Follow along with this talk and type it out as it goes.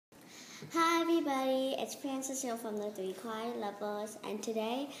everybody, it's Frances here from the Three Quiet Lovers, and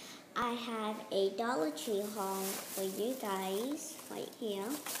today I have a Dollar Tree haul for you guys right here,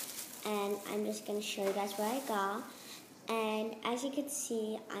 and I'm just going to show you guys what I got. And as you can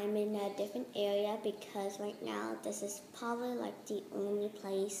see, I'm in a different area because right now this is probably like the only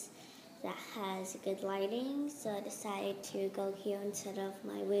place that has good lighting, so I decided to go here instead of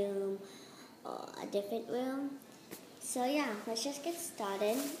my room or a different room. So yeah, let's just get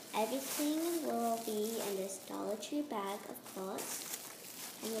started. Everything will be in this Dollar Tree bag, of course.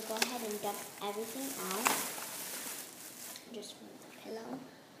 And we'll go ahead and dump everything out. Just move the pillow.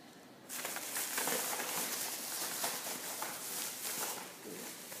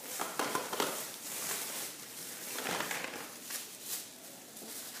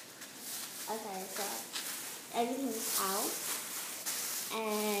 Okay, so everything's out.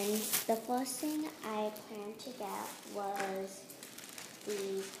 And the first thing I planned to get was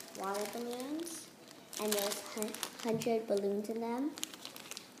these water balloons, and there's 100 balloons in them.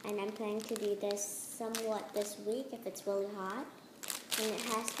 And I'm planning to do this somewhat this week if it's really hot. And it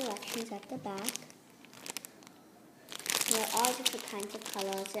has directions at the back. There are all different kinds of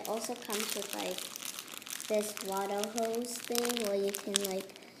colors. It also comes with like this water hose thing where you can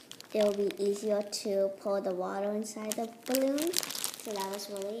it'll be easier to pour the water inside the balloon. So that was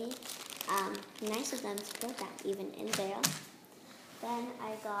really nice of them to put that even in there. Then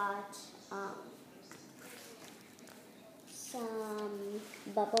I got some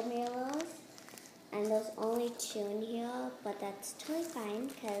bubble mailers, and there's only 2 in here, but that's totally fine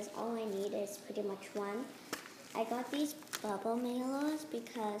because all I need is pretty much one. I got these bubble mailers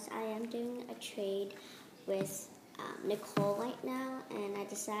because I am doing a trade with Nicole right now, and I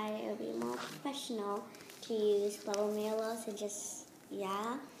decided it would be more professional to use bubble mailers and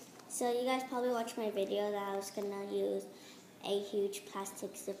yeah. So you guys probably watched my video that I was gonna use a huge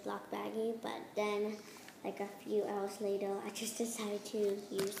plastic Ziploc baggie, but then like a few hours later I just decided to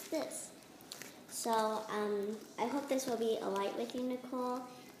use this. So I hope this will be alright with you, Nicole,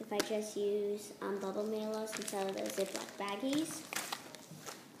 if I just use bubble mailers instead of the Ziploc baggies.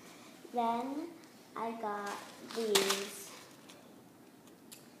 Then I got these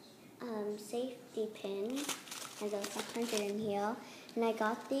safety pins, and there's 100 in here. And I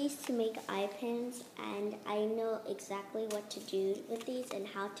got these to make eye pins, and I know exactly what to do with these and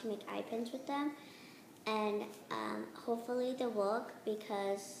how to make eye pins with them. And hopefully they'll work,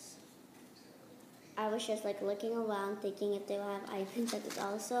 because I was just looking around thinking if they will have eye pins at the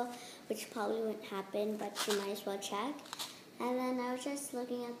dollar store, which probably wouldn't happen, but you might as well check. And then I was just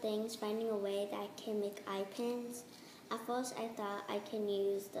looking at things, finding a way that I can make eye pins. At first I thought I can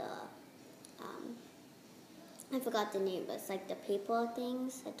use the I forgot the name, but it's like the paper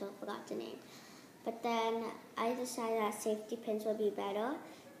things. I forgot the name. But then I decided that safety pins would be better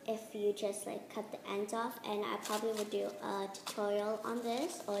if you just cut the ends off, and I probably would do a tutorial on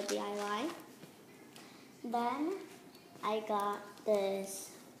this or DIY. Then I got this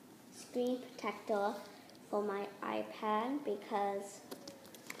screen protector for my iPad because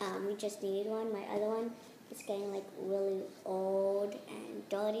we just needed one. My other one is getting really old and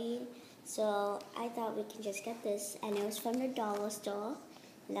dirty. So I thought we can just get this, and it was from the dollar store.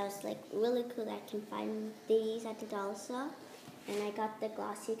 And that was really cool that I can find these at the dollar store. And I got the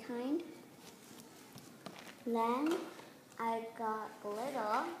glossy kind. Then I got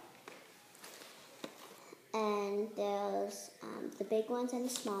glitter. And there's the big ones and the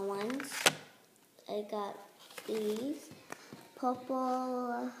small ones. I got these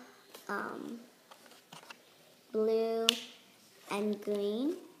purple, blue, and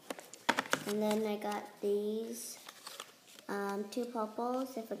green. And then I got these 2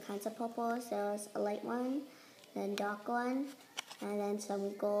 purples, different kinds of purples. There's a light one, then dark one, and then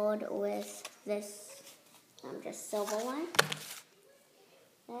some gold with this just silver one.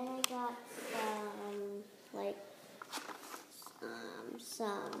 Then I got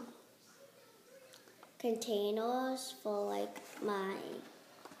some containers for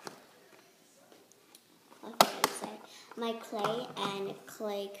my clay and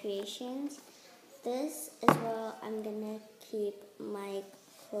clay creations. This is where I'm gonna keep my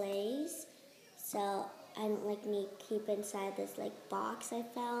clays, so I don't need keep inside this box I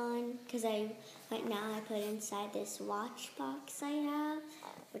found, because right now I put inside this watch box I have,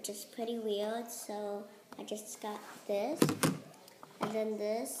 which is pretty weird. So I just got this, and then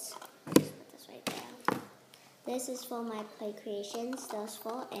this. Just put this right there. This is for my clay creations. There's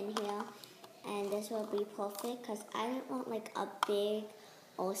 4 in here. And this will be perfect because I don't want a big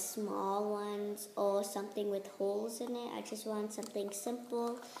or small ones or something with holes in it. I just want something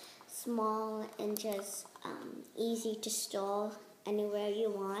simple, small, and just easy to store anywhere you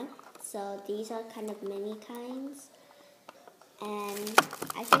want. So these are kind of mini kinds. And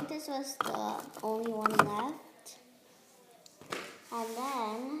I think this was the only one left. And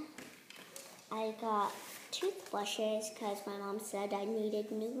then I got toothbrushes because my mom said I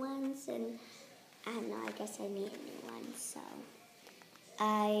needed new ones, and I don't know, I guess I need new ones. So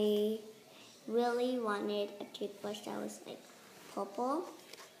I really wanted a toothbrush that was like purple.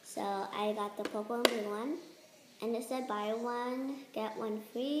 So I got the purple and blue one. And it said buy one, get one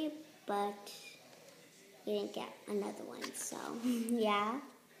free, but you didn't get another one, so yeah.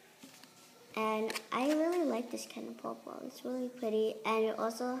 And I really like this kind of purple. It's really pretty. And it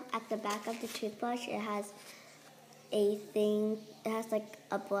also, at the back of the toothbrush, it has a thing. It has like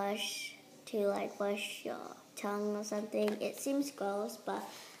a brush to like brush your tongue or something. It seems gross, but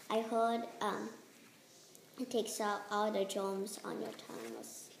I heard it takes out all the germs on your tongue.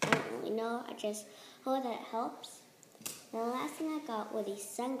 I don't really know. I just heard that it helps. The last thing I got were these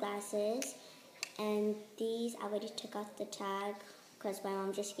sunglasses. And these, I already took off the tag because my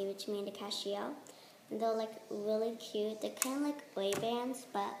mom just gave it to me in the cashier. And they're like really cute. They're kind of like Ray-Bans,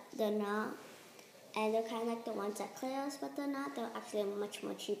 but they're not. And they're kind of like the ones that Claire's, but they're not. They're actually much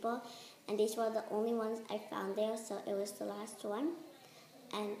more cheaper. And these were the only ones I found there, so it was the last one.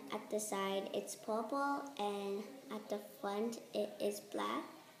 And at the side, it's purple, and at the front, it is black.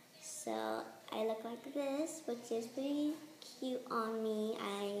 So I look like this, which is pretty cute on me.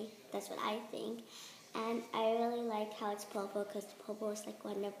 That's what I think. And I really like how it's purple because purple is like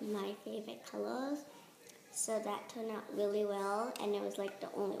one of my favorite colors. So that turned out really well, and it was like the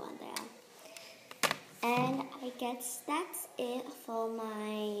only one there. And I guess that's it for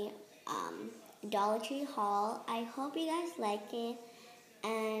my Dollar Tree haul. I hope you guys like it.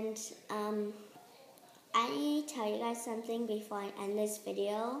 And I need to tell you guys something before I end this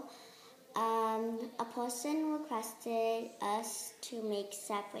video. A person requested us to make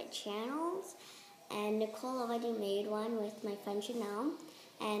separate channels, and Nicole already made one with my friend Janelle,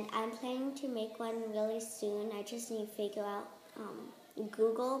 and I'm planning to make one really soon. I just need to figure out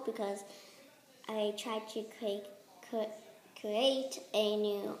Google, because I tried to create a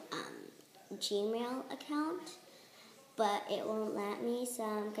new Gmail account, but it won't let me, so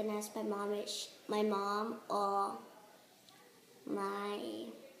I'm gonna ask my mom or my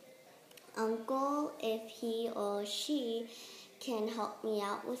uncle if he or she can help me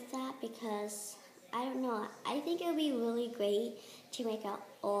out with that, because I don't know, I think it would be really great to make our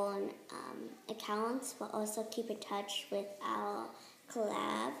own accounts, but also keep in touch with our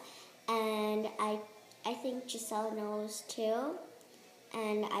collab. And I think Giselle knows too,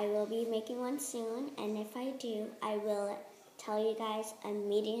 and I will be making one soon, and if I do, I will tell you guys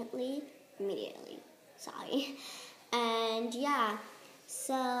immediately, sorry. And yeah,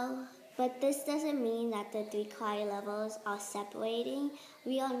 so, but this doesn't mean that the 3 kawaii levels are separating.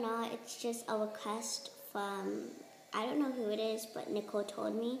 We are not. It's just a request from, I don't know who it is, but Nicole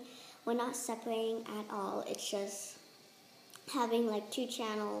told me. We're not separating at all. It's just having like 2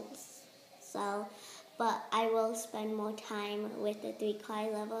 channels. So, but I will spend more time with the 3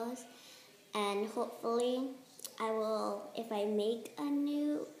 kawaii levels, and hopefully I will, if I make a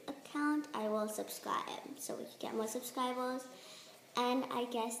new account, I will subscribe so we can get more subscribers. And I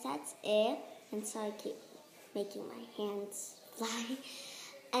guess that's it. And so I keep making my hands fly.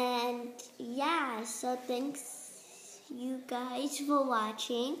 And yeah, so thanks you guys for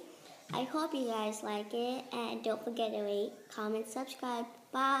watching. I hope you guys like it. And don't forget to rate, comment, subscribe.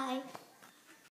 Bye.